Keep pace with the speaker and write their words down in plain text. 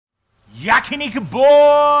Yakiniku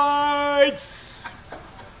boys!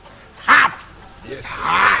 Hot! It's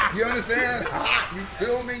hot. You understand? Hot. You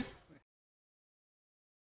feel me?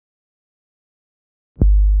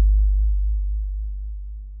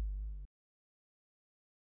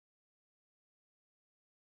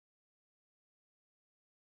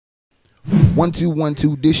 One, two, 1,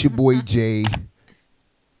 2. This your boy Jay.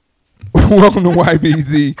 Welcome to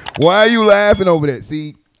YBZ. Why are you laughing over that?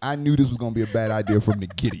 See, I knew this was gonna be a bad idea from the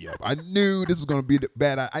giddy up. I knew this was gonna be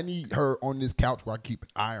bad. I need her on this couch where I keep an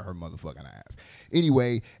eye on her motherfucking ass.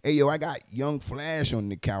 Anyway, hey yo, I got Young Flash on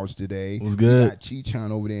the couch today. What's good? We got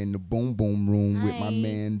Chi-Chan over there in the boom boom room with my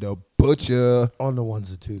man the Butcher. On the ones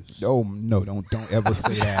and twos. Oh no, don't ever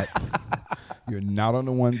say that. You're not on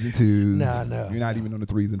the ones and twos. Nah, no. You're not even on the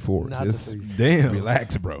 3s and 4s. Not Just the 3s. Damn.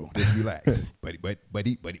 relax, bro. Just relax. but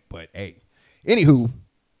hey. Anywho,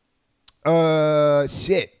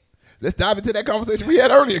 shit. Let's dive into that conversation we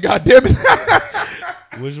had earlier. God damn it.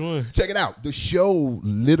 Which one? Check it out. The show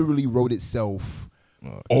literally wrote itself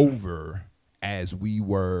over as we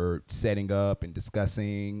were setting up and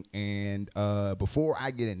discussing. And before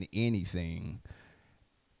I get into anything,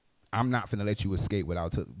 I'm not finna let you escape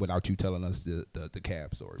without you telling us the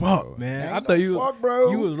cab story. Fuck, bro. man. I thought you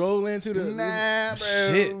was rolling into the Nah,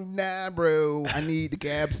 bro. shit. Nah, bro. I need the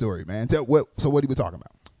cab story, man. So what are we talking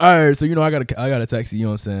about? All right, so I got a taxi. You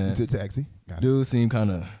know what I'm saying? To taxi. Got it. Dude seemed kind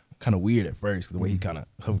of weird at first, 'cause the way he kind of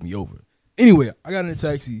hooked me over. Anyway, I got in the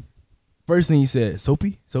taxi. First thing he said,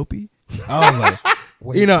 "Soapy." I was like,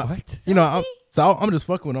 Wait, what? I'm just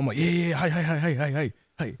fucking with him. I'm like, yeah,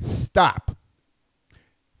 hi. Stop.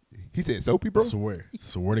 He said Soapy, bro? Swear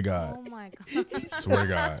to God. Oh my god. Swear to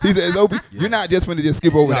God. He said Soapy? You're not just finna just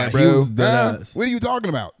skip over Nah, that, he bro. was dead ass. What are you talking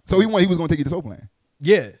about? So he was going to take you to Soap Land.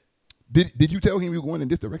 Yeah. Did you tell him you were going in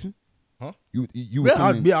this direction? Huh? You were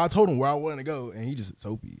coming. I told him where I wanted to go, and he just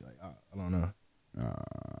Soapy. Like I don't know.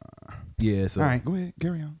 Yeah. So All right, go ahead.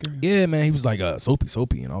 Carry on. yeah, man. He was like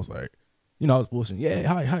Soapy, and I was like, I was bullshitting. Yeah,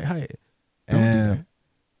 hi. Don't do And that.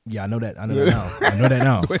 yeah, I know that now. I know that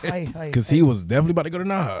now. Because he was definitely about to go to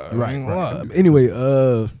Naha. Right. Anyway,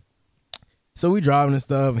 so we driving and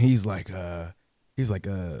stuff, and he's like, you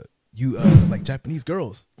like Japanese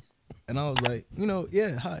girls, and I was like,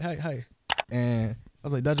 yeah, hi, and I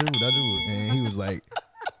was like, dajaru, and he was like,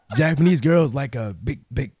 Japanese girls like a big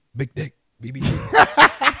dick, BBC,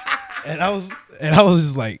 and I was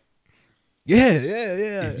just like, yeah.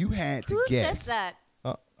 If you had to Who guess. says that?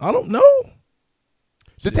 I don't know.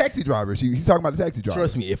 The taxi driver. He's talking about the taxi driver.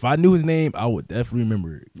 Trust me, if I knew his name, I would definitely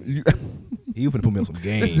remember it. He was finna put me on some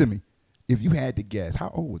game. Listen to me. If you had to guess, how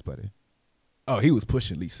old was Buddy? Oh, he was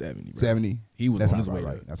pushing at least 70. Bro. 70? He was That on his sounds way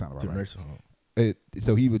about right. That sounds about to the right. nursing home.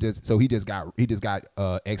 He just got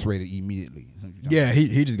X-rated immediately. Yeah,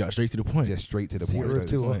 he just got straight to the point. Just straight to the point. 0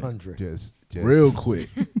 to 100. Just real quick.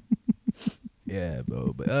 Yeah,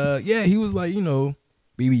 bro. But yeah, he was like,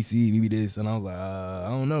 BBC, BB this, and I was like, I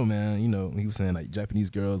don't know, man. He was saying like Japanese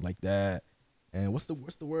girls like that. And what's the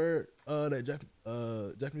word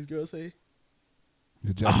that Japanese girls say?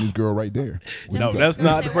 The Japanese girl right there. No, that's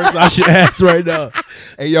not the person I should ask right now.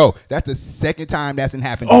 Hey, yo, that's the second time that's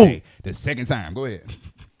happened Oh. today. The second time. Go ahead.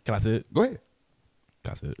 Can I say it? Go ahead.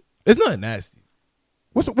 Can I say it? It's not nasty.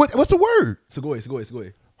 What's the word?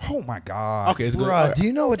 Sugoi. Oh my God. Okay, it's good. Bruh, do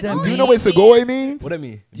you know what that Sugoi. Do you means? know what Sugoi means? What that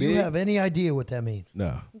mean? Do you have any idea what that means?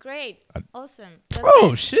 No. Great. Awesome.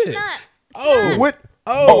 Oh, shit. It's not. Oh, What?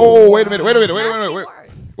 Oh. Oh, wait a minute. Nasty word.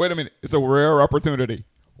 Wait a minute. It's a rare opportunity.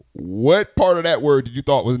 What part of that word did you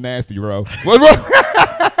thought was nasty, bro? What, bro?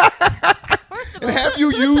 First of And all, have who you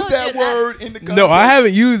used told that you word in the context? No, I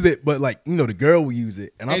haven't used it, but like, the girl will use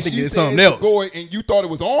it, and I'm And thinking she it's said something else. Sugoi, and you thought it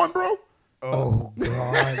was on, bro? Oh,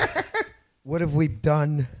 God. What have we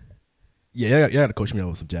done, Yeah, you gotta coach me up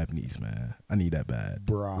with some Japanese, man. I need that bad.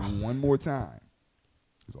 bruh? One more time.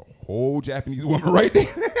 There's a whole Japanese woman right there.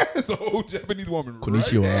 There's a whole Japanese woman right there.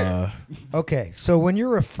 Konnichiwa. Okay, so when you're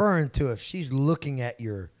referring to if she's looking at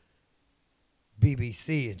your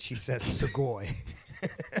BBC and she says Sugoi.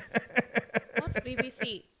 What's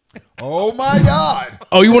BBC? Oh, my God.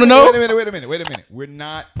 Oh, you want to know? Wait a minute. We're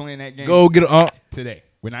not playing that game Go get a. today.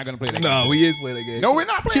 We're not going to play that No, game. we is playing that game. No, we're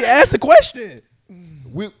not playing She that asked the question.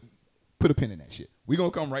 We'll put a pin in that shit. We're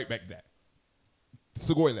going to come right back to that.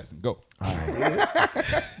 Sugoi lesson. Go.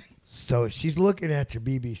 So if she's looking at your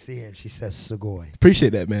BBC and she says Sugoi.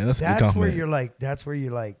 Appreciate that, man. That's a good That's where compliment. you're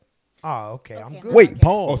like, oh, okay, I'm good. Wait, Okay.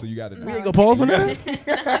 Oh, pause. so you got it. We ain't gonna pause on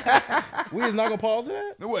that. We is not gonna pause on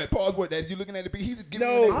that. No, what? Pause what? That you looking at the beat? He's giving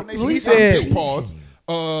No, you an I'm explanation. at He least said teaching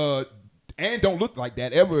pause. And don't look like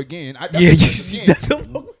that ever again. Yeah, you see, that's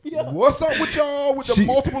What's up with y'all with the She-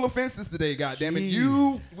 multiple offenses today? Goddamn it! Jeez.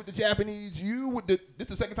 You with the Japanese, you with the. This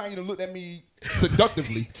the second time you done looked at me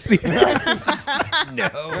seductively.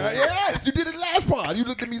 Yes, you did it last part. You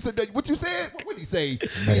looked at me seductively. What you said? What did he say?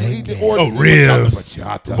 Oh, ribs.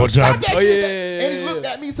 Bachata. Bachata. That Oh, shit, yeah. And he looked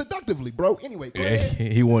at me seductively, bro. Anyway, go Yeah,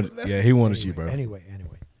 ahead. he wanted. Yeah, he wanted you, bro. Anyway.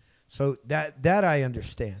 So that I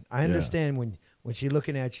understand. I understand when she's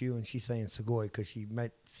looking at you and she's saying Sugoi because she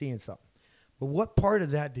might seeing something. But what part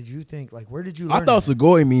of that did you think? Like, where did you learn I thought that?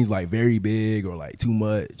 Sugoi means like very big or like too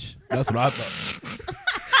much. That's what I thought.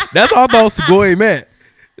 That's what I thought Sugoi meant.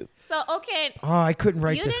 So okay, Oh, I couldn't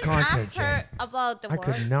write you this didn't content, ask her Jen. about the I word.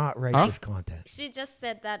 could not write Huh? this content. She just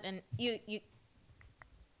said that, and you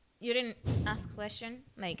didn't ask question.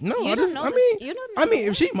 Like No, you I don't just. know. I the- mean, you don't know I the mean, if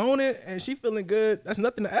word. she moaning and she feeling good, that's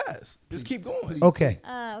nothing to ask. Just keep going. Okay. Okay.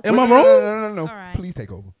 Am I No, wrong? No. All right. Please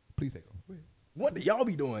take over. Please take over. Go ahead. What do y'all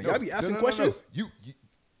be doing? Y'all be No, asking no. questions. You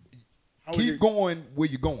How was your- keep going where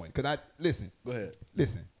you're going. Cause I listen. Go ahead.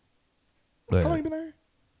 Listen. Go How long ahead. you been out here?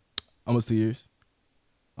 Almost 2 years.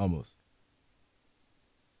 Almost.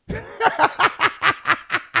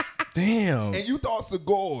 Damn. And you thought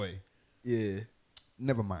Sugoi. Yeah.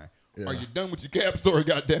 Never mind. Yeah. Are you done with your cab story?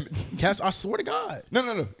 God damn it. Caps, I swear to God.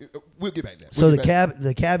 No. We'll get back to that. So We'll the get back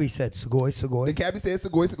the cabbie said Sugoi. The cabbie says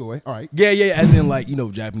Sugoi. All right. Yeah, as in like,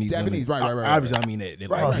 Japanese. Japanese, women. right. Obviously, I mean that. They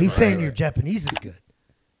Right, Oh, like, he's saying right. your Japanese is good.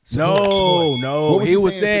 No. What was He he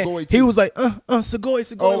was saying, saying Sugoi he to? was like,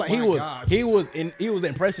 Sugoi. Oh like my gosh. he was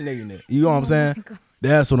impersonating it. You know what I'm saying? God.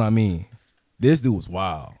 That's what I mean. This dude was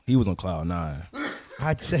wild. He was on cloud 9.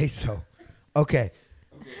 I'd say so. Okay.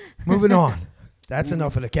 Moving on. That's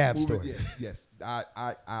enough of the cab story. Yes.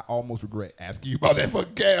 I almost regret asking you about that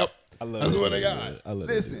fucking cab. I love That's it. what I I got. love it. I love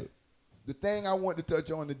it. Listen, the thing I want to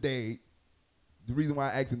touch on today, the reason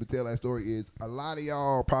why I asked him to tell that story is a lot of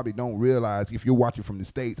y'all probably don't realize, if you're watching from the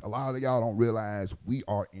States, a lot of y'all don't realize we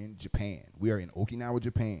are in Japan. We are in Okinawa,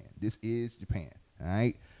 Japan. This is Japan, all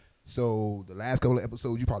right? So the last couple of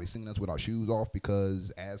episodes, you probably seen us with our shoes off because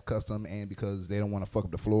as custom and because they don't want to fuck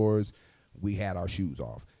up the floors, we had our shoes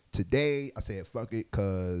off. Today, I said, fuck it,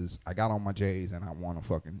 because I got on my J's and I want to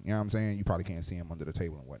fucking, you know what I'm saying? You probably can't see them under the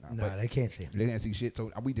table and whatnot. No, but they can't see him. they didn't see shit,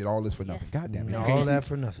 so we did all this for nothing. Yes. God damn it. You All can't that see-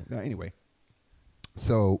 for nothing. No, anyway,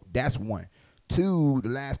 so that's one. Two, the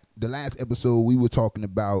last episode, we were talking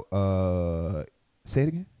about, say it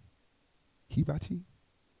again? Hibachi?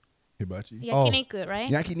 Hibachi. Yakiniku,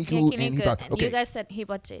 right? Yakiniku and hibachi. And Okay. you guys said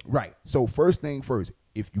hibachi. Right. So first thing first,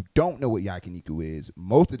 if you don't know what yakiniku is,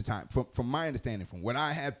 most of the time, from my understanding, from what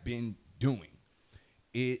I have been doing,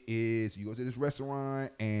 it is you go to this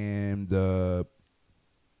restaurant and the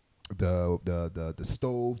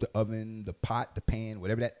stove, the oven, the pot, the pan,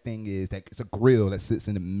 whatever that thing is, that it's a grill that sits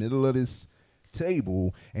in the middle of this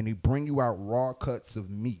table, and they bring you out raw cuts of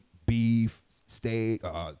meat, beef,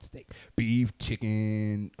 beef,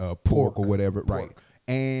 chicken, pork or whatever, right?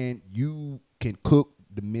 And you can cook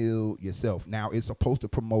the meal yourself. Now it's supposed to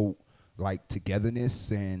promote like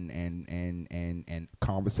togetherness and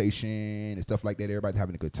conversation and stuff like that. Everybody's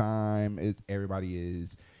having a good time. Everybody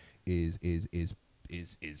is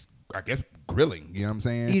I guess grilling. You know what I'm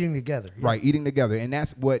saying? Eating together. Yeah. Right, eating together, and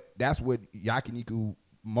that's what yakiniku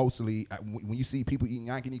mostly. When you see people eating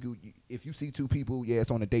yakiniku, if you see two people, yeah,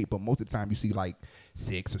 it's on a date, but most of the time you see like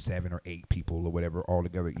 6 or 7 or 8 people or whatever all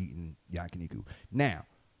together eating yakiniku. Now,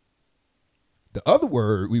 the other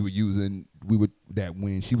word we were using, that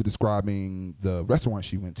when she was describing the restaurant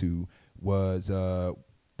she went to was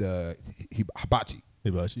the hibachi.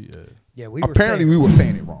 Hibachi, yeah. Yeah, we were Apparently, saying we were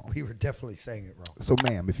saying it wrong. we were definitely saying it wrong. So,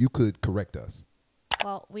 ma'am, if you could correct us.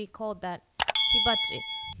 Well, we called that hibachi,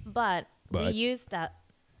 but we But? use that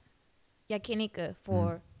yakiniku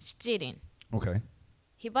for shichirin. Okay.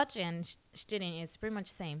 Hibachi and shichirin is pretty much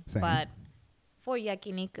same, Same. but for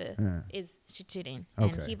yakiniku Yeah. is shichirin,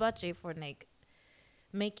 Okay. and hibachi for like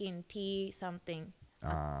making tea, something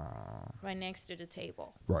right next to the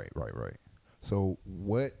table. Right. So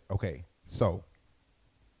what? Okay. So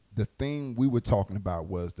the thing we were talking about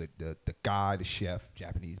was the guy, the chef,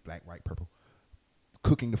 Japanese, black, white, purple,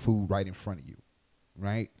 cooking the food right in front of you,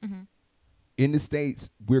 right? Mm-hmm. In the States,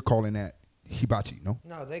 we're calling that hibachi, no?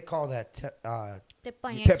 No, they call that Teppanyaki.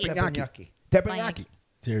 Teppanyaki. Teppanyaki.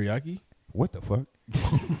 Teriyaki. What the fuck?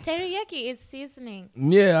 Teriyaki is seasoning.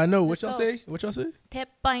 Yeah, I know. What The y'all say? sauce. What y'all say?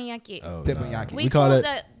 Teppanyaki. Oh, Teppanyaki. We We call call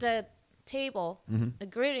it. the table, the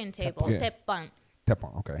grilling table, Yeah. teppan.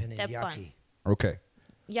 Teppan. Okay. and then Teppan. yaki. Okay.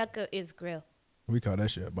 Yaku is grill. We call that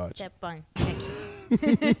shit hibachi. Teppan. We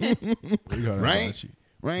call that Right? hibachi.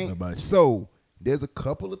 Right? Hibachi. So there's a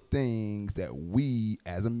couple of things that we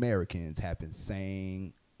as Americans have been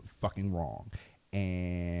saying fucking wrong.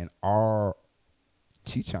 and our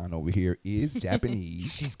Chichan over here is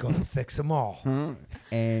Japanese. She's gonna fix them all.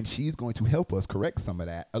 And she's going to help us correct some of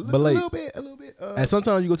that a But, like, little bit. And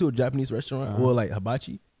sometimes you go to a Japanese restaurant or like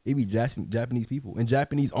hibachi, it be Japanese people and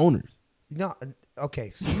Japanese owners. No, okay.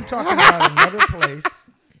 So you talking about another place?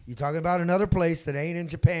 You talking about another place that ain't in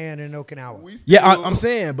Japan and Okinawa? Yeah, I'm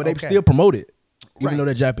saying, but they Okay. still promote it, even Right. though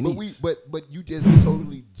they're Japanese. But you just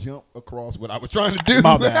totally jump across what I was trying to do.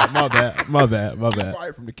 my bad.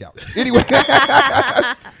 Fired from the couch. Anyway,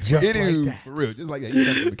 Just anywho, like that. for real, just like that. He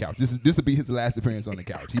left from the couch. This will be his last appearance on the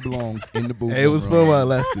couch. He belongs in the booth. Hey, it was fun while it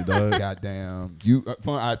lasted, dog. Goddamn, you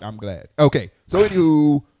fun. I'm glad. Okay, so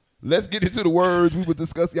anywho, let's get into the words we were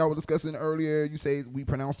discussing. Y'all were discussing earlier. You say we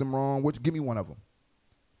pronounced them wrong. Give me one of them.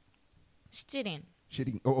 Shichirin.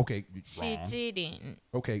 Shitting. Oh, okay. Wrong. Shichirin.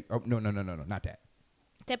 Okay. Oh, no, not that.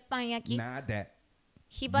 Teppanyaki. Not that.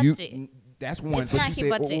 Hibachi. That's one. It's but not you said,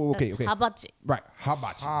 hibachi. oh, okay, That's okay. habachi. Right.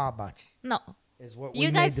 Hibachi. Habachi No. is what we You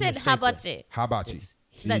made guys the said mistake with. hibachi.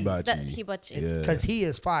 Hibachi. Hibachi. Yeah. Because he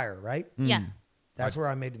is fire, right? Yeah. That's where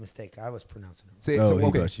I made the mistake. I was pronouncing it. Say, Oh, so,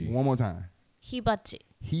 okay. hibachi. One more time. Hibachi.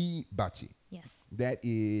 Hibachi. Yes. That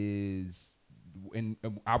is, and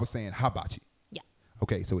I was saying hibachi. Yeah.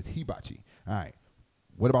 Okay, so it's hibachi. All right.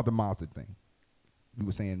 What about the Mazda thing? We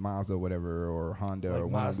were saying Mazda, whatever, or Honda, Like or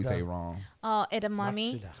one we Mazda. say wrong. Oh,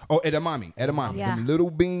 edamame. Matsuda. Oh, edamame. Yeah. Them little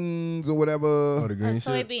beans or whatever. Oh, the green shit.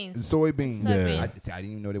 Soybeans. Soybeans. Soybeans. I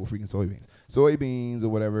didn't even know they were freaking soybeans. Soybeans or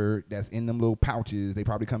whatever that's in them little pouches. They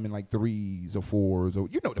probably come in like 3s or 4s or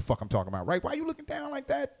you know what the fuck I'm talking about, right? Why are you looking down like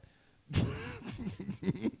that?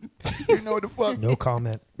 You know what the fuck? No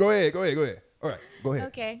comment. Go ahead. All right, go ahead.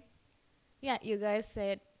 Okay. Yeah, you guys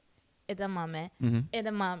said edamame. Mhm.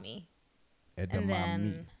 Edamame. And Edamame.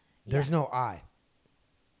 then There's no I.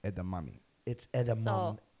 Edamame. It's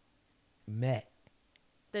edamame.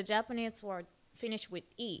 the Japanese word finished with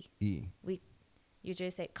E. E. We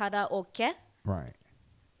usually say karaoke, Right.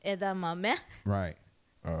 edamame, Right.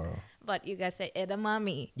 but you guys say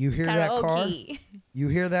edamame. You hear that car? Karaoke. You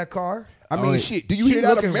hear that car? I mean, Oh, shit. Do you she hear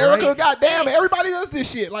that? looking America, right- goddamn, everybody does this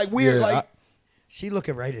shit. Like weird, Yeah, like She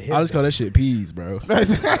looking right at him. I just call that shit peas, bro.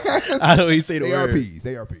 I don't even say the they are word. peas.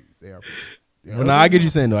 They are peas. But nah, I get you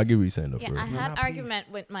saying though. I get what you saying though. Yeah, For I real. had not argument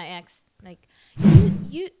with my ex. Like,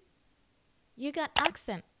 you got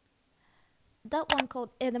accent. That one called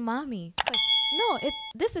edamame. It's like, no,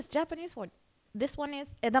 this is Japanese word. This one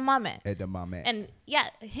is edamame. Edamame. And yeah,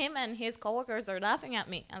 him and his coworkers are laughing at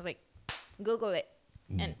me. I was like, Google it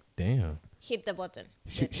and Damn. hit the button.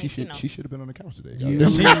 She That make, should have been on the couch today. You-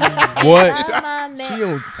 goddamn. What? Edamame. She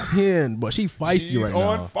on 10, but she feisty She's right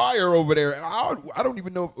on now. fire over there. I don't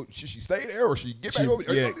even know if should she stay there or she get back over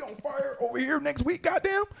there. yeah. Are you gonna be on fire over here next week?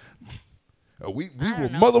 Goddamn. We will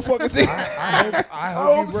don't know. motherfuckers in. I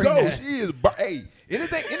hope you bring so. that. She is. Hey,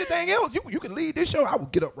 anything else? You can lead this show. I will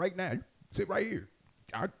get up right now. You sit right here.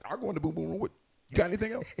 I'll go in the boom boom room. What? You got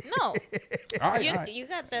anything else? No, All right. all right. you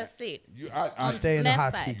got the seat. I Stay in the Left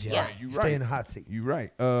hot side, seat, Jay. yeah. You Stay right. in the hot seat. You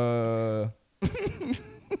right.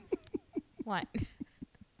 What?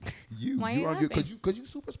 You Why you you are good laughing? because you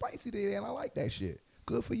super spicy today, and I like that shit.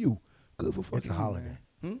 Good for you. Good for fucking. It's a you, holiday.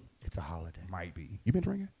 man. It's a holiday. Might be. You been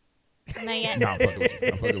drinking? Not yet. Nah, I'm fucking with you.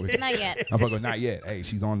 I'm fucking with you. Not yet. I'm fucking not yet. Hey,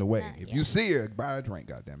 she's on the way. Not If yet. you see her, buy a drink.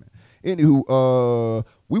 Goddamn it. Anywho,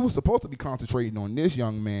 we were supposed to be concentrating on this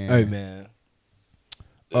young man. Hey man,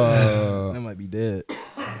 that might be dead.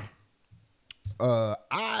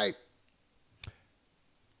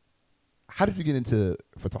 How did you get into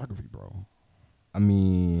photography, bro? I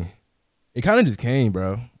mean, it kind of just came,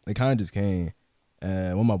 bro. It kind of just came.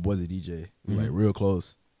 And one of my boys a DJ, we like real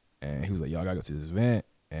close, and he was like, "Yo, I gotta go to this event."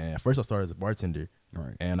 And at first, I started as a bartender,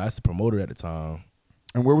 Right. and I was the promoter at the time.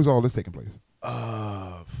 And where was all this taking place?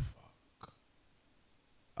 Fuck,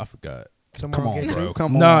 I forgot. Somewhere Come on, Gate bro. Two?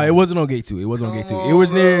 Come on. Nah, it wasn't on Gate 2. It wasn't on Come Gate 2. on, It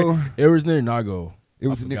was bro. near. It was near Nago. It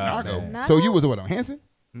was I Nick forgot, Nago. man. So you was what on Hanson?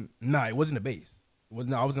 Nah, it wasn't the base. It was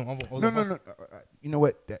not. I wasn't. No. You know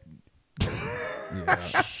what? That,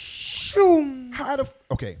 Yeah. how the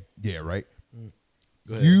okay? Yeah, right.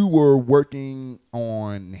 Go ahead. You were working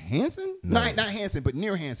on Hanson? No. Not Hanson, but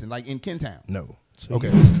near Hanson, like in Kentown. No. So Okay.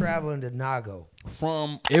 he was traveling to Nago.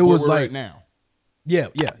 From It where was we're like- right now. Yeah.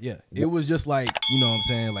 It was just like, you know what I'm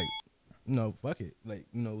saying, like, you know, fuck it. Like,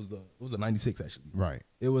 you know, it was a 96 actually. Right.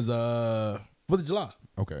 It was 4th of July.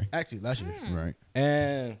 Okay. Actually, last year. Right.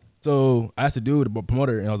 And so I asked the dude, the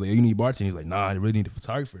promoter, and I was like, "Yo, you need bartender?" He's like, "Nah, I really need a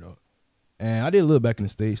photographer though." And I did a little back in the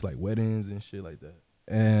States, like weddings and shit like that.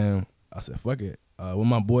 And I said, "Fuck it." With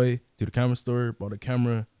my boy to the camera store, bought a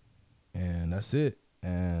camera, and that's it.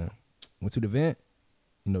 And went to the event,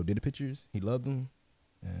 you know, did the pictures. He loved them,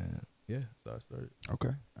 and Yeah, so I started. Okay,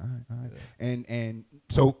 all right. Yeah. And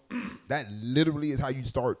so that literally is how you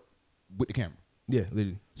start with the camera. Yeah,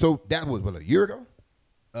 literally. So that was what, a year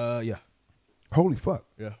ago? Yeah. Holy fuck.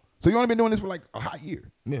 Yeah. So you only been doing this for like a hot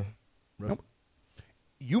year. Yeah. Right. Nope.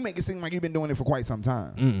 You make it seem like you've been doing it for quite some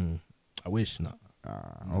time. I wish not.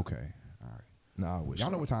 Okay. All right. Nah, I wish.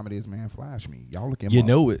 Y'all know what time it is, man. Flash me. Y'all look at You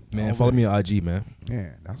know it, man. Follow me on IG, man.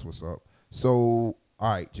 Yeah, that's what's up. So, all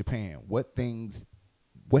right, Japan. What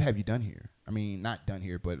have you done here? I mean, not done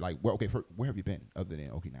here, but like, well, okay, where have you been other than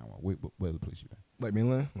Okinawa? Where other place you been? Like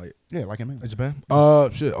mainland? Like Yeah, like in mainland. Japan?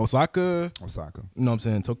 Shit. Osaka. Osaka. You know what I'm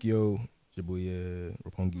saying? Tokyo, Shibuya,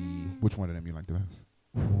 Roppongi. Which one of them you like the best?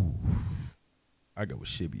 I go with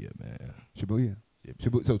Shibuya, man. Shibuya.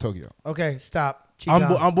 So Tokyo. Okay, stop. I'm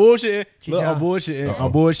bullshitting. Chicha. Look, I'm bullshitting.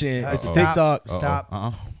 I'm bullshitting. It's Stop. TikTok. Stop.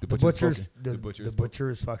 The The butcher's butcher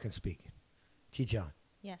is fucking speaking. Chichan,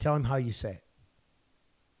 Yes. tell him how you say it.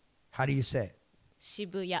 How do you say it?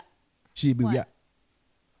 Shibuya. Shibuya.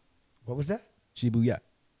 What was that? Shibuya.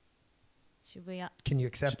 Shibuya. Can you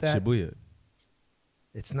accept that? Shibuya.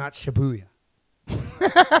 It's not Shibuya.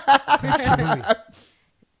 It's Shibuya.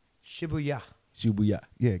 Shibuya. Shibuya.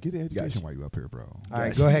 Yeah, get the education Gotcha. while you up here, bro. All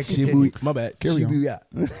right, go ahead. Continue. Shibuya. My bad. Carry on.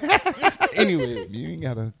 Shibuya. Anyway. You ain't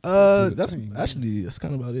gotta. That's actually that's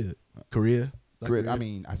kind of about it. Korea. Great. I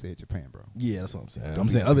mean, I said Japan, bro. Yeah, that's what I'm saying. Don't I'm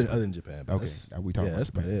be saying like other that. than Japan. But Okay, that's- we talking yeah, about that's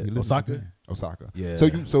Japan. about it. We live in Osaka. Japan. Osaka. Yeah.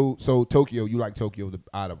 So Tokyo. You like Tokyo?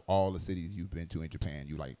 Out of all the cities you've been to in Japan,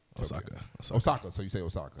 you like Tokyo. Osaka. So you say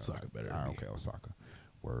Osaka. Osaka better than All right, me. okay, Osaka.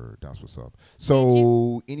 Word. That's what's up.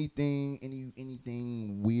 So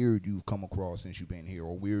anything weird you've come across since you've been here,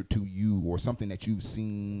 or weird to you, or something that you've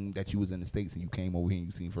seen that you was in the States and you came over here and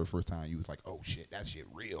you seen for the first time, you was like, oh shit, that shit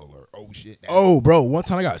real, or oh shit. Oh, bro, one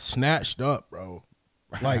time I got snatched up, bro.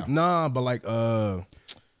 Like, Wow. nah, but like, so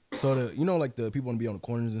like the people want to be on the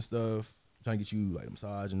corners and stuff, trying to get you like a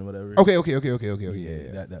massage and whatever. Okay.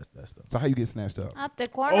 Yeah. That stuff. So how you get snatched up? At the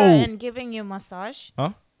corner Oh. and giving you massage.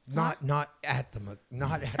 Huh? Not at the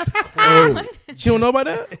corner. She don't know about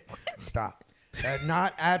that? Stop.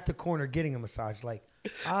 Not at the corner getting a massage. Like,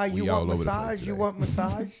 you We want all over the place massage? You today. want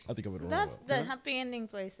massage? I think I would. That's the happy ending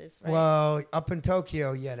places, right? Well, up in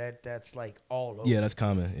Tokyo, yeah, that's like all over. Yeah, that's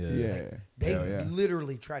common. Yeah. Yeah. They Hell yeah.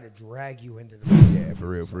 literally try to drag you into the Yeah, for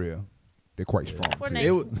real. They're quite strong. For too. neck-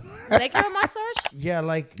 It would- Regular massage? Yeah,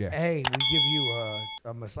 like, Yeah. hey, we give you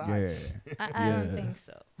a massage. Yeah. I don't think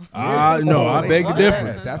so. No, I beg to What?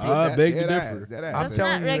 differ. That's what I that- beg to yeah, differ. that I'm That's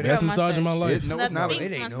telling not you, regular Best massage in my life. No, That's it's not. pink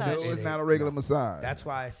It ain't no massage. No, it's not a regular massage. That's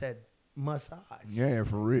why I said massage. Yeah,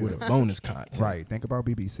 for real. With a bonus content. Right. Think about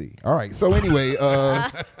BBC. All right. So anyway, yeah.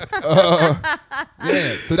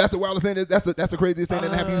 So that's the wildest thing. That's the craziest thing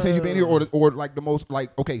that happened since you've been here, or like the most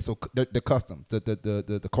like okay. So the custom,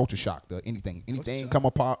 the culture shock, the anything come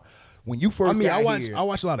apart when you first. I mean, got I here.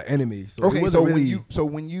 watch a lot of anime. So Okay, it wasn't so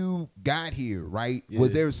really, when you got here, right? Yeah.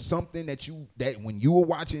 Was there something that when you were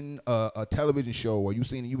watching a television show or you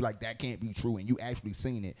seen it, you were like that can't be true, and you actually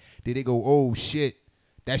seen it? Did it go, oh shit,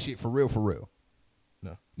 that shit for real?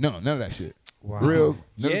 No, none of that shit. Wow. Real?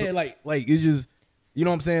 None of yeah, like it's just, you know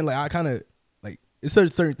what I'm saying? Like I kind of like it's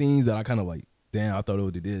certain things that I kind of like. Damn, I thought it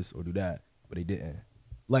would do this or do that, but they didn't.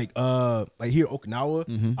 Like here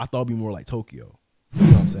Okinawa, I thought it'd be more like Tokyo. You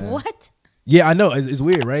know what I'm saying? What? Yeah, I know. It's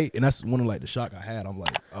weird, right? And that's one of like the shock I had. I'm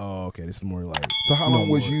like, oh, okay, this is more like. So how you know, long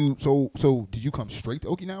was more- you? So did you come straight to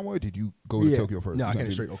Okinawa or did you go to Yeah. Tokyo first? No, I You came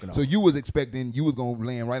did- straight to Okinawa. So you was expecting you was gonna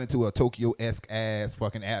land right into a Tokyo-esque ass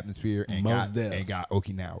fucking atmosphere and Most def. got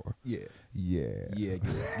Okinawa. Yeah, Yeah. yeah,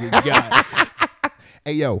 you got it.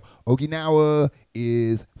 Hey yo, Okinawa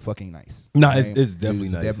is fucking nice. Nah, Okay? it's definitely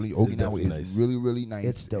nice. Definitely, It's Okinawa definitely is nice. really, really nice.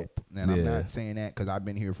 It's dope. And I'm Yeah. not saying that because I've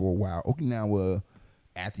been here for a while. Okinawa,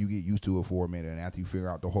 after you get used to it for a minute and after you figure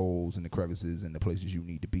out the holes and the crevices and the places you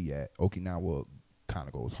need to be at, Okinawa kind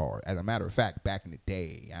of goes hard. As a matter of fact, back in the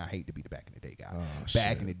day, I hate to be the back in the day guy.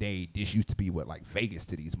 Back in the day, this used to be what like Vegas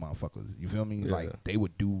to these motherfuckers. You feel me? Yeah. Like they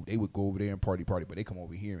would go over there and party, but they come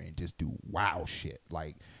over here and just do wild shit.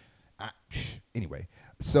 Like anyway,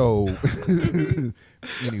 so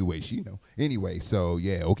anyway, so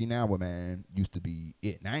yeah, Okinawa, man, used to be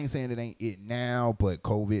it. Now I ain't saying it ain't it now, but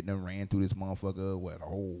COVID done ran through this motherfucker. What the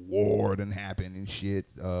whole war done happened and shit.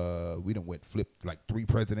 We done flipped like 3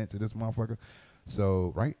 presidents of this motherfucker.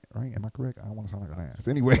 So right, am I correct? I don't want to sound like an ass.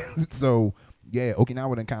 Anyway, so yeah,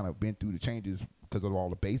 Okinawa done kind of been through the changes because of all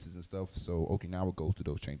the bases and stuff. So Okinawa goes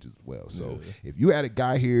through those changes as well. So if you had a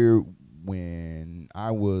guy here when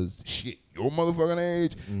I was your motherfucking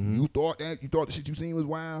age, you thought the shit you seen was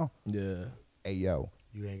wild. Yeah. Hey yo,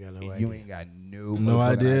 You ain't got no idea. you ain't got no No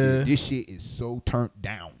motherfucking idea. This shit is so turned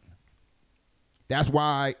down. That's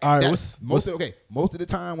why. All right, most of the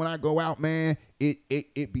time when I go out, man,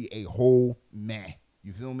 it be a whole meh.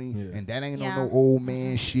 You feel me? Yeah. And that ain't Yeah. no old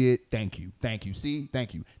man shit. Thank you. See,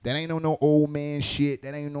 thank you. That ain't no old man shit.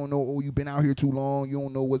 That ain't no oh, you been out here too long. You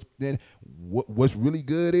don't know what's then. What's really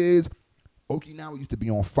good is Okinawa used to be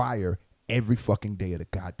on fire every fucking day of the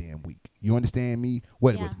goddamn week. You understand me?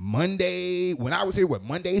 What it was Monday when I was here? What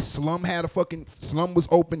Monday? Slum was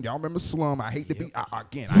open. Y'all remember Slum? I hate to be I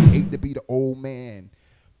hate to be the old man,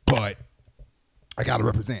 but I gotta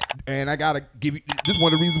represent, and I gotta give you. This is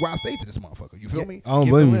one of the reasons why I stayed to this motherfucker. You feel me? I don't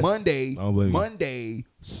blame you. Monday,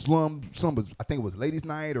 Slum. I think it was Ladies'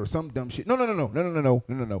 Night or some dumb shit. No.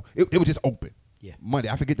 It was just open. Yeah. Monday,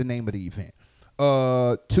 I forget the name of the event.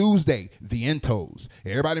 Tuesday, Vientos.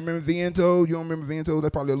 Everybody remember Vientos? You don't remember Vientos?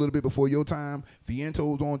 That's probably a little bit before your time.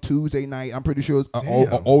 Vientos on Tuesday night. I'm pretty sure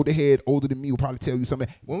an older head, older than me, will probably tell you something.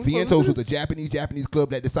 Vientos was a Japanese club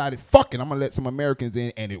that decided, fuck it, I'm gonna let some Americans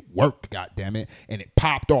in, and it worked. God damn it, and it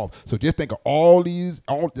popped off. So just think of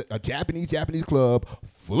a Japanese club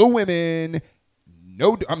full of women.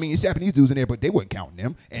 No, I mean it's Japanese dudes in there, but they weren't counting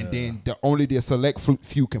them. And then only the select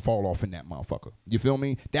few can fall off in that motherfucker. You feel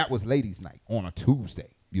me? That was ladies' night on a Tuesday.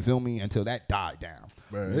 You feel me? Until that died down.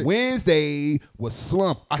 Right. Wednesday was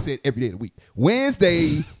Slum. I said every day of the week.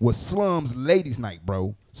 Wednesday was Slum's ladies' night,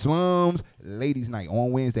 bro. Slum's ladies' night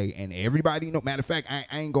on Wednesday, and everybody know. Matter of fact, I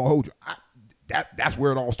ain't gonna hold you. That's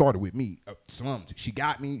where it all started with me. Slums. She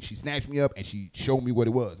got me. She snatched me up, and she showed me what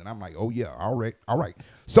it was, and I'm like, oh yeah, all right.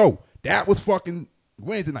 So that was fucking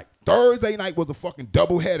Wednesday night. Thursday night was a fucking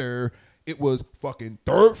doubleheader. It was fucking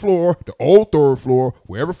third floor, the old third floor,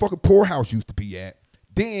 wherever fucking poorhouse used to be at.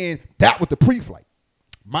 Then that was the pre-flight.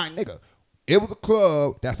 My nigga, it was a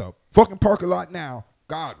club that's a fucking parking lot now.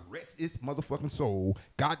 God rest its motherfucking soul.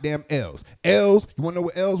 Goddamn L's. L's, you want to know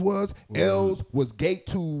what L's was? L's was Gate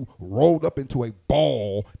 2 rolled up into a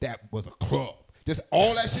ball that was a club. Just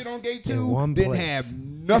all that shit on Gate 2 didn't have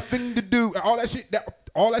nothing to do. All that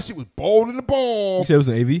shit was balled in the ball. You said it was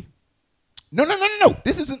an AV? No.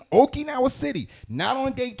 This is in Okinawa City, not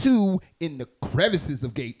on Gate 2, in the crevices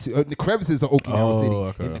of Gate 2, in the crevices of Okinawa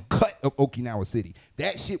City, in the cut of Okinawa City.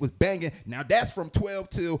 That shit was banging. Now that's from 12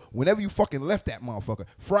 till whenever you fucking left that motherfucker.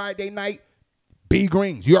 Friday night, B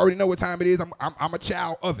Greens. You already know what time it is. I'm a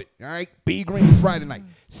child of it. All right, B Greens Friday night.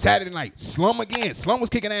 Saturday night, Slum again. Slum was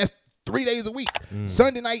kicking ass 3 days a week.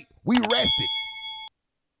 Sunday night, we rested.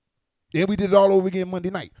 Then we did it all over again Monday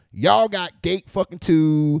night. Y'all got Gate fucking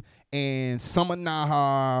 2 and Summer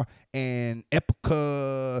Naha and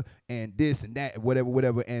Epica and this and that,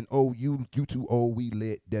 whatever. And you two, we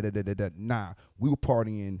lit, da. Nah, we were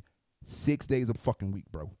partying 6 days a fucking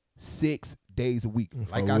week, bro. 6 days a week.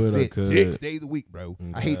 Like I said, 6 days a week, bro.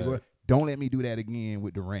 Okay. I hate to go. Don't let me do that again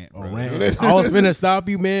with the rant, bro. I was finna stop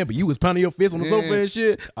you, man, but you was pounding your fist on the sofa and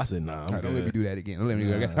shit. I said, nah, don't let me do that again. Don't let me do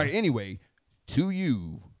that again. All right, anyway, to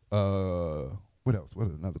you, what else? What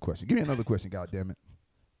another question? Give me another question, goddammit.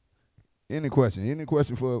 Any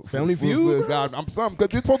question for Family Feud? I'm something,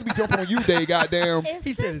 because it's supposed to be jumping on you day, goddamn.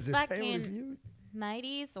 He said, is it back in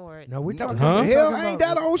 90s or? No, we talking about the hell. I ain't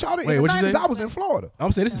that old, shawty. In the 90s, I was in Florida.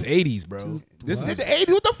 I'm saying this is 80s, bro. This is in the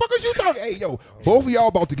 80s. What the fuck is you talking? Hey, yo, both of y'all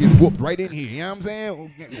about to get whooped right in here. You know what I'm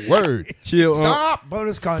saying? Word. Chill. Stop.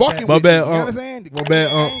 Bonus content. Fucking with me. You know what I'm saying? My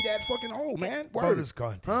bad. I ain't that fucking old, man. Word. Bonus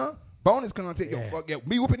content. Huh? Bonus content. Yeah. Yo, fuck yeah.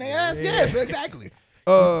 Me whooping their ass? Yeah. Yes, exactly.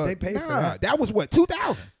 They paid for that. That was what,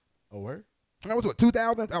 2000? Oh, word? That was what,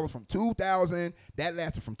 2000? That was from 2000. That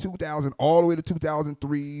lasted from 2000 all the way to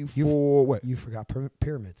 2003, 4, what? You forgot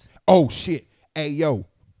pyramids. Oh, shit. Hey, yo,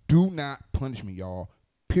 do not punish me, y'all.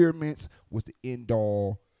 Pyramids was the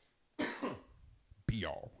end-all,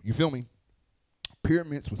 be-all. You feel me?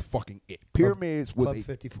 Pyramids was fucking it. Pyramids was Club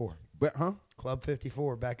 54. But, huh? Club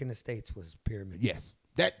 54 back in the States was pyramids. Yes.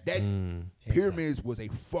 That Pyramids was a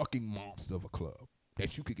fucking monster of a club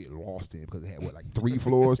that you could get lost in because it had, what, like 3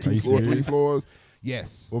 floors, 2 floors, 3 floors?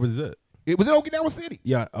 Yes. What was it? It was in Okinawa City.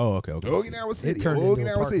 Yeah. Oh, okay. Okinawa City. It turned into a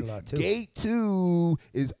Okinawa parking City. lot, too. Gate 2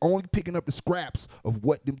 is only picking up the scraps of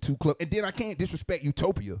what them 2 clubs. And then I can't disrespect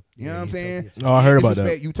Utopia. You know what I'm saying? Oh, I heard about that.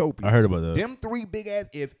 Disrespect Utopia. I heard about that. Them 3 big ass.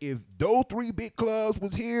 If those 3 big clubs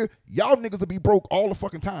was here, y'all niggas would be broke all the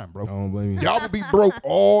fucking time, bro. I don't blame you. Y'all would be broke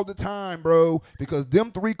all the time, bro. Because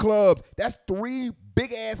them 3 clubs, that's 3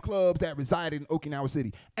 big ass clubs that resided in Okinawa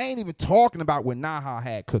City. I ain't even talking about what Naha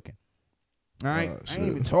had cooking. All right, I ain't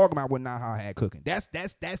even talking about what Naha had cooking. That's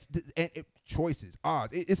choices.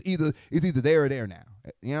 It's either there or there now.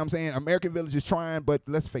 You know what I'm saying? American Village is trying, but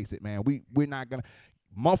let's face it, man. We're not gonna.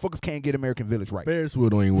 Motherfuckers can't get American Village right. Ferris wheel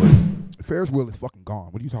don't even work. Ferris wheel is fucking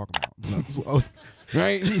gone. What are you talking about? Oh,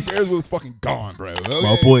 Right? Ferris wheel is fucking gone, bro. Okay?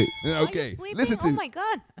 my point. Yeah, Are you okay. sleeping? Listen to Oh me. my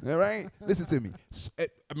God. All right? Listen to me.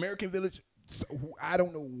 American Village, so, I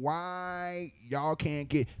don't know why y'all can't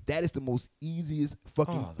get. That is the most easiest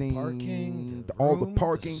fucking Oh, the thing. parking, the all the room,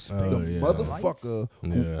 parking. the The, space, the motherfucker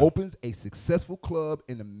who Yeah. opens a successful club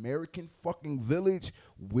in American fucking Village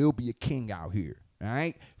will be a king out here. All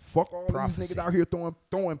right? Fuck all Prophecy. these niggas out here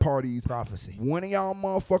throwing parties. Prophecy. One of y'all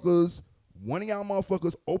motherfuckers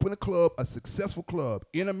open a club, a successful club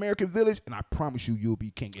in American Village, and I promise you'll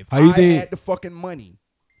be king. If How you I think- had the fucking money.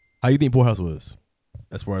 How you think Poorhouse was,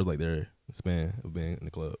 as far as like their span of being in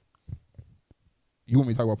the club? You want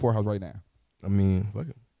me to talk about Poorhouse right now? I mean, fuck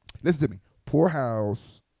it. Listen to me.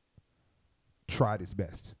 Poorhouse tried its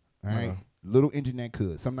best. All right? Little engine that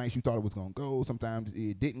could. Some nights you thought it was going to go. Sometimes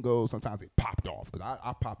it didn't go. Sometimes it popped off. Because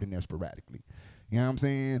I popped in there sporadically. You know what I'm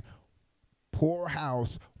saying?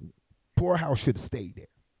 Poorhouse should have stayed there,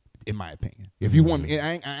 in my opinion. If you want me,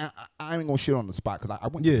 I ain't going to shit on the spot because I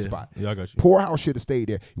went to the spot. Yeah, I got you. Poorhouse should have stayed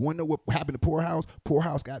there. You want to know what happened to Poorhouse?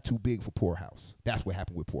 Poorhouse got too big for Poorhouse. That's what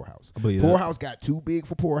happened with Poorhouse. I believe that. Poorhouse got too big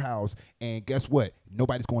for Poorhouse, and guess what?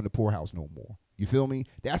 Nobody's going to Poorhouse no more. You feel me?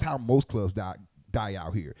 That's how most clubs die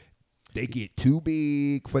out here. They get too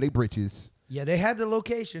big for their britches. Yeah, they had the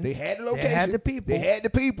location. They had the location. They had the people. They had the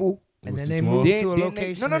people. and then too they small. moved Then, to a then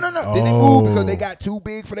location. no. that- Then they moved because they Oh. got too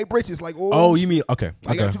big for their britches. Like, Oh, you mean okay? They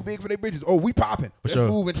Okay. got too big for their britches. Oh, we popping. Let's sure.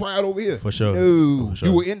 move and try it over here. For sure. No, For sure.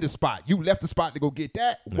 you were in the spot. You left the spot to go get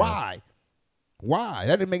that. Why? Why?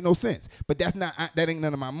 That didn't make no sense. But that ain't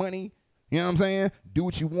none of my money. You know what I'm saying? Do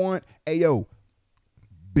what you want. Hey yo,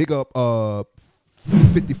 big up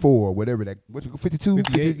 54 or whatever that. What you 52?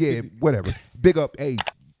 58? Yeah, whatever. Big up. Hey,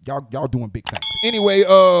 y'all doing big things. Anyway,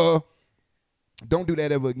 don't do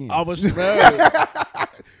that ever again. I was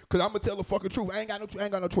Cause I'm gonna tell the fucking truth. I ain't got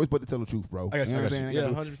no choice but to tell the truth, bro. I got you, know I what got I'm saying? you. I Yeah,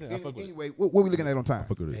 gotta 100%. do- I fuck with it. Anyway, what we looking at on time?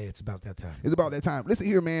 Fuck with it. Hey, it's about that time. It's about that time. Listen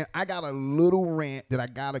here, man. I got a little rant that I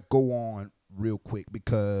gotta go on real quick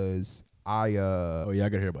because Oh yeah, I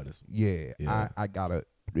gotta hear about this. yeah. I gotta.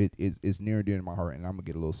 It's near and dear to my heart, and I'm gonna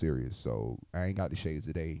get a little serious. So I ain't got the shades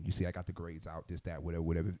today. You see, I got the grades out. This, that,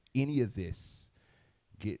 whatever. If any of this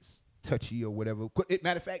gets touchy or whatever,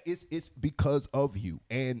 matter of fact, it's because of you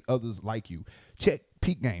and others like you. Check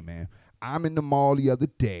peak game, man. I'm in the mall the other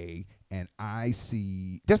day, and I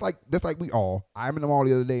see just like we all. I'm in the mall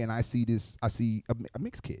the other day, and I see a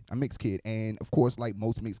mixed kid, and of course, like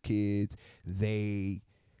most mixed kids, they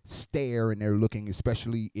stare and they're looking,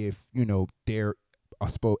 especially if they're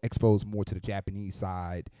exposed more to the Japanese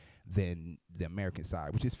side than the American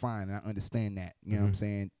side, which is fine, and I understand that. You know what I'm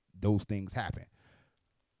saying? Those things happen.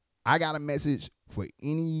 I got a message for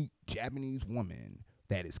any Japanese woman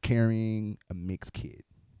that is carrying a mixed kid.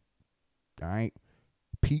 All right?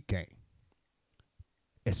 Peak game.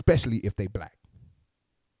 Especially if they black.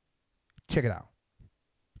 Check it out.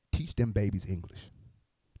 Teach them babies English.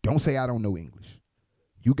 Don't say I don't know English.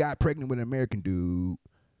 You got pregnant with an American dude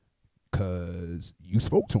because you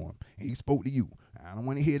spoke to him and he spoke to you. I don't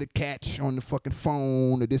want to hear the catch on the fucking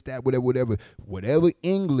phone or this, that, whatever. Whatever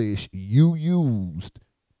English you used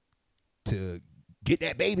to get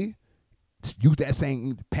that baby, use that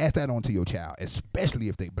same, pass that on to your child, especially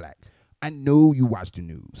if they black. I know you watch the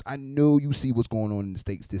news. I know you see what's going on in the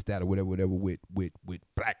States, this, that, or whatever with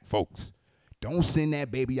black folks. Don't send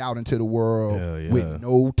that baby out into the world with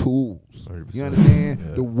no tools. 100%. You understand?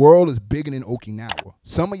 Yeah. The world is bigger than Okinawa.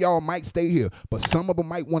 Some of y'all might stay here, but some of them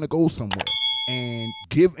might want to go somewhere. And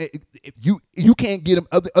if you can't get them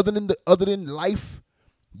other than life,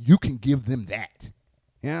 you can give them that.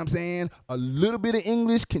 You know what I'm saying? A little bit of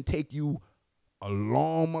English can take you a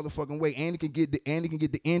long motherfucking way, and it can get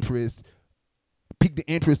the interest, pique the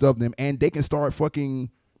interest of them, and they can start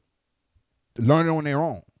fucking learning on their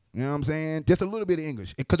own. You know what I'm saying? Just a little bit of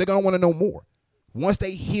English, because they're gonna want to know more. Once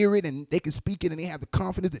they hear it and they can speak it and they have the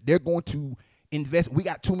confidence that they're going to invest. We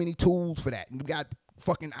got too many tools for that. We got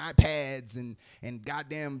fucking iPads and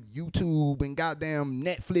goddamn YouTube and goddamn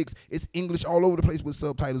Netflix. It's English all over the place with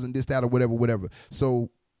subtitles and this, that, or whatever. So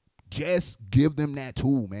just give them that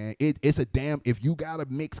tool, man. It's a damn, if you got a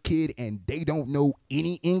mixed kid and they don't know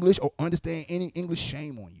any English or understand any English,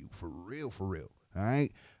 shame on you. For real. All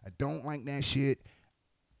right? I don't like that shit.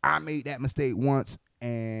 I made that mistake once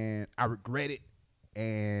and I regret it,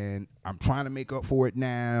 and I'm trying to make up for it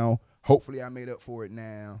now. Hopefully I made up for it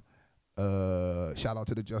now. Shout out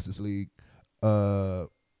to the Justice League.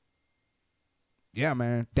 Yeah,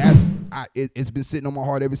 man. It's been sitting on my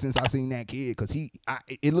heart ever since I seen that kid, because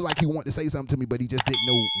it looked like he wanted to say something to me, but he just didn't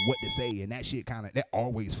know what to say, and that shit that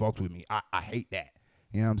always fucks with me. I hate that.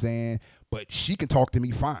 You know what I'm saying? But she can talk to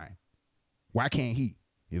me fine. Why can't he?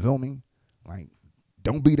 You feel me? Like,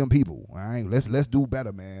 don't be them people. All right, let's do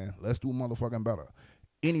better, man. Let's do motherfucking better.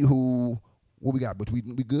 Anywho, what we got? But we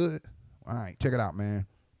good? All right, check it out, man.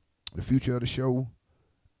 The future of the show.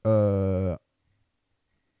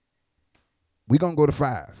 We gonna go to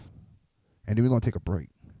 5, and then we're gonna take a break,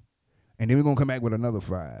 and then we're gonna come back with another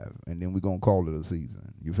 5, and then we're gonna call it a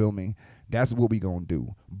season. You feel me? That's what we gonna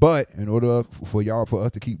do. But in order for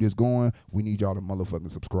us to keep this going, we need y'all to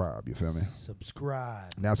motherfucking subscribe. You feel me?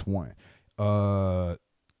 Subscribe. That's one.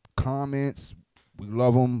 Comments, we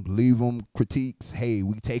love them. Leave them. Critiques, hey,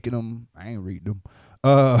 we taking them. I ain't reading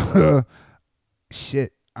them.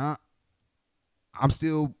 Shit, I'm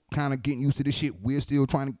still kind of getting used to this shit. We're still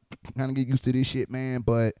trying to kind of get used to this shit, man.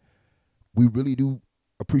 But we really do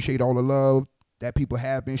appreciate all the love that people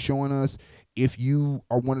have been showing us. If you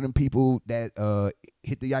are one of them people that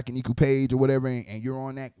hit the Yakiniku page or whatever, and you're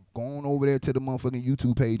on that, go on over there to the motherfucking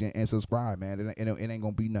YouTube page and subscribe, man. It ain't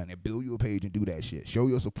gonna be nothing. Build your page and do that shit. Show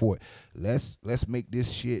your support. Let's make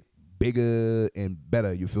this shit bigger and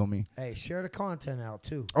better. You feel me? Hey, share the content out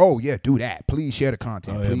too. Oh yeah, do that. Please share the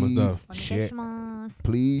content. Oh, yeah,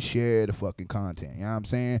 Please share the fucking content. You know what I'm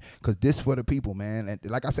saying? Because this for the people, man. And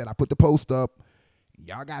like I said, I put the post up.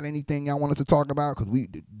 Y'all got anything y'all want us to talk about? Because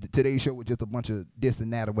today's show was just a bunch of this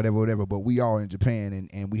and that or whatever. But we are in Japan,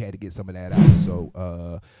 and we had to get some of that out.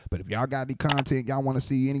 So, but if y'all got any content y'all want to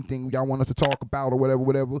see, anything y'all want us to talk about or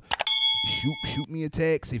whatever, shoot me a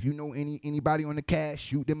text. If you know anybody on the cast,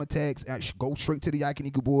 shoot them a text. Go straight to the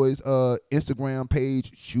Yakiniku Boys Instagram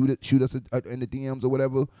page. Shoot us in the DMs or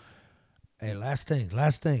whatever. Hey, last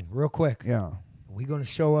thing, real quick. Yeah. We're gonna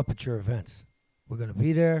show up at your events. We're gonna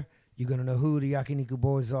be there. You're gonna know who the Yakiniku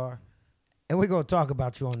Boys are, and we're gonna talk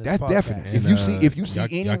about you on this. That's podcast. definite. And, if you see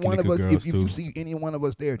any one of us, if you too. see any one of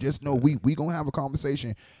us there, just know we gonna have a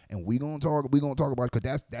conversation, and we gonna talk about it,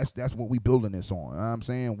 because that's what we building this on. You know what I'm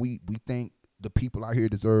saying? We think the people out here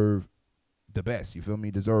deserve the best. You feel me?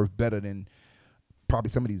 Deserve better than probably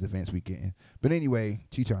some of these events we getting. But anyway,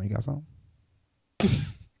 Chicha, you got something?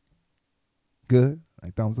 Good.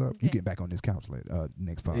 Like, thumbs up. You get back on this couch later.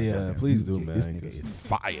 Next podcast. Yeah, man. please do, This man. nigga is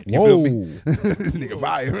fired. You feel me? This nigga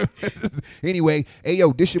fired. Anyway, hey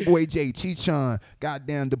yo, this your boy Jay Chichon.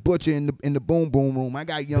 Goddamn, the butcher in the boom boom room. I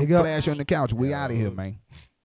got Young Big up. Flash on the couch. We out of here, man.